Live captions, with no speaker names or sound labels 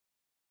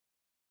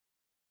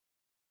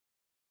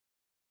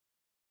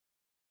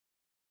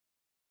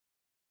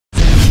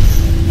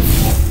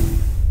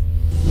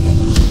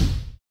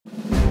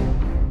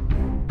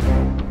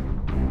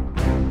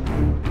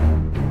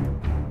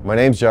My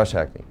name's Josh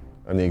Hackney.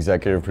 I'm the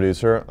executive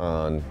producer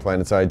on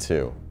Planetside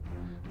 2,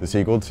 the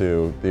sequel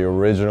to the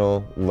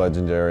original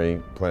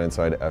legendary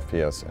Planetside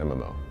FPS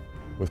MMO.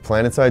 With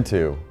Planetside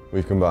 2,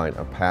 we've combined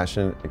a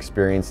passionate,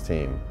 experienced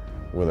team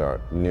with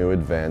our new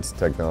advanced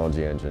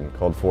technology engine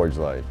called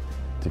ForgeLight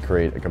to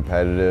create a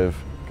competitive,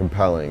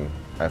 compelling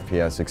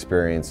FPS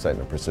experience set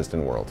in a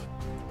persistent world.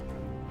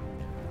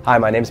 Hi,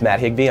 my name's Matt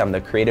Higbee. I'm the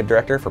creative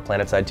director for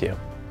Planetside 2.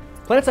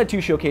 Planetside 2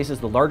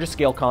 showcases the largest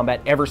scale combat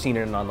ever seen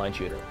in an online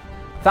shooter.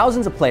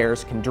 Thousands of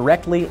players can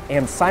directly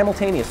and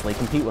simultaneously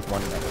compete with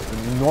one another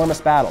in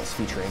enormous battles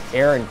featuring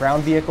air and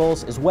ground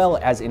vehicles, as well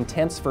as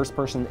intense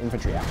first-person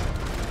infantry action.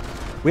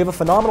 We have a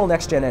phenomenal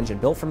next-gen engine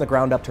built from the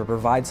ground up to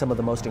provide some of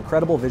the most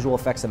incredible visual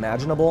effects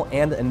imaginable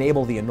and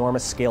enable the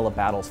enormous scale of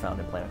battles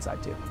found in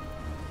Planetside 2.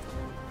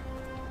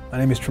 My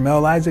name is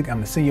Tramel Isaac.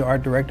 I'm the senior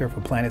art director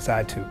for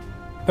Planetside 2.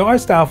 The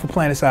art style for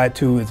Planetside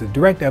 2 is a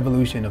direct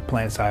evolution of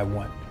Planetside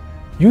 1.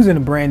 Using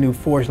a brand new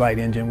ForgeLight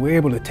engine, we're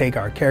able to take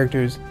our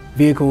characters,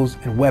 vehicles,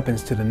 and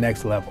weapons to the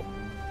next level.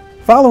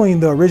 Following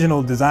the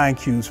original design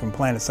cues from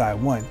Planetside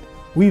 1,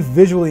 we've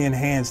visually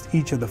enhanced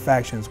each of the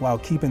factions while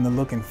keeping the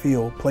look and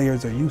feel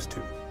players are used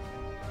to.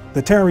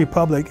 The Terran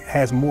Republic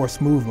has more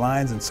smooth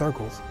lines and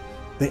circles.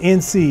 The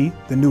NC,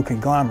 the new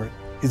conglomerate,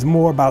 is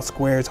more about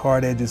squares,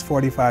 hard edges,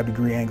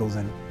 45-degree angles,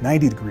 and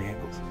 90-degree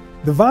angles.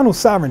 The Vinyl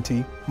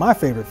Sovereignty, my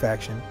favorite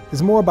faction,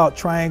 is more about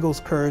triangles,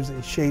 curves,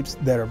 and shapes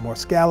that are more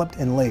scalloped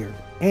and layered,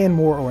 and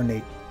more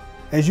ornate.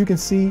 As you can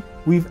see,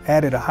 we've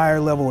added a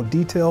higher level of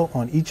detail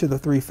on each of the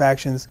three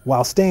factions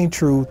while staying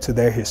true to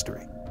their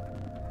history.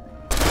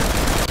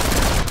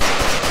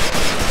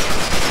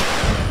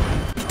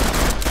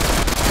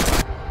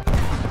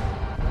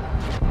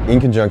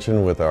 In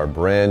conjunction with our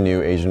brand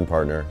new Asian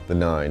partner,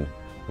 The9,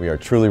 we are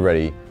truly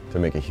ready to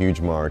make a huge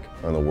mark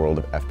on the world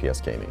of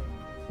FPS gaming.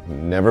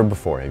 Never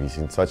before have you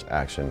seen such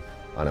action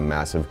on a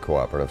massive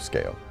cooperative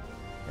scale.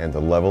 And the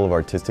level of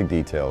artistic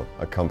detail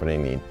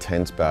accompanying the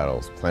intense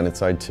battles,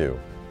 Planetside 2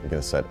 is going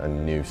to set a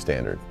new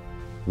standard.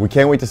 We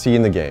can't wait to see you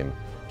in the game.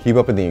 Keep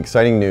up with the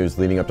exciting news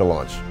leading up to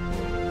launch.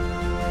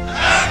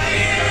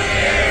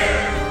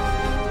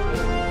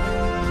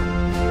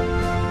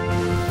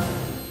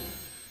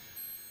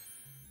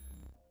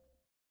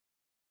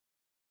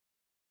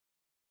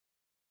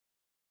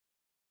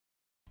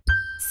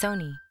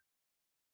 Sony.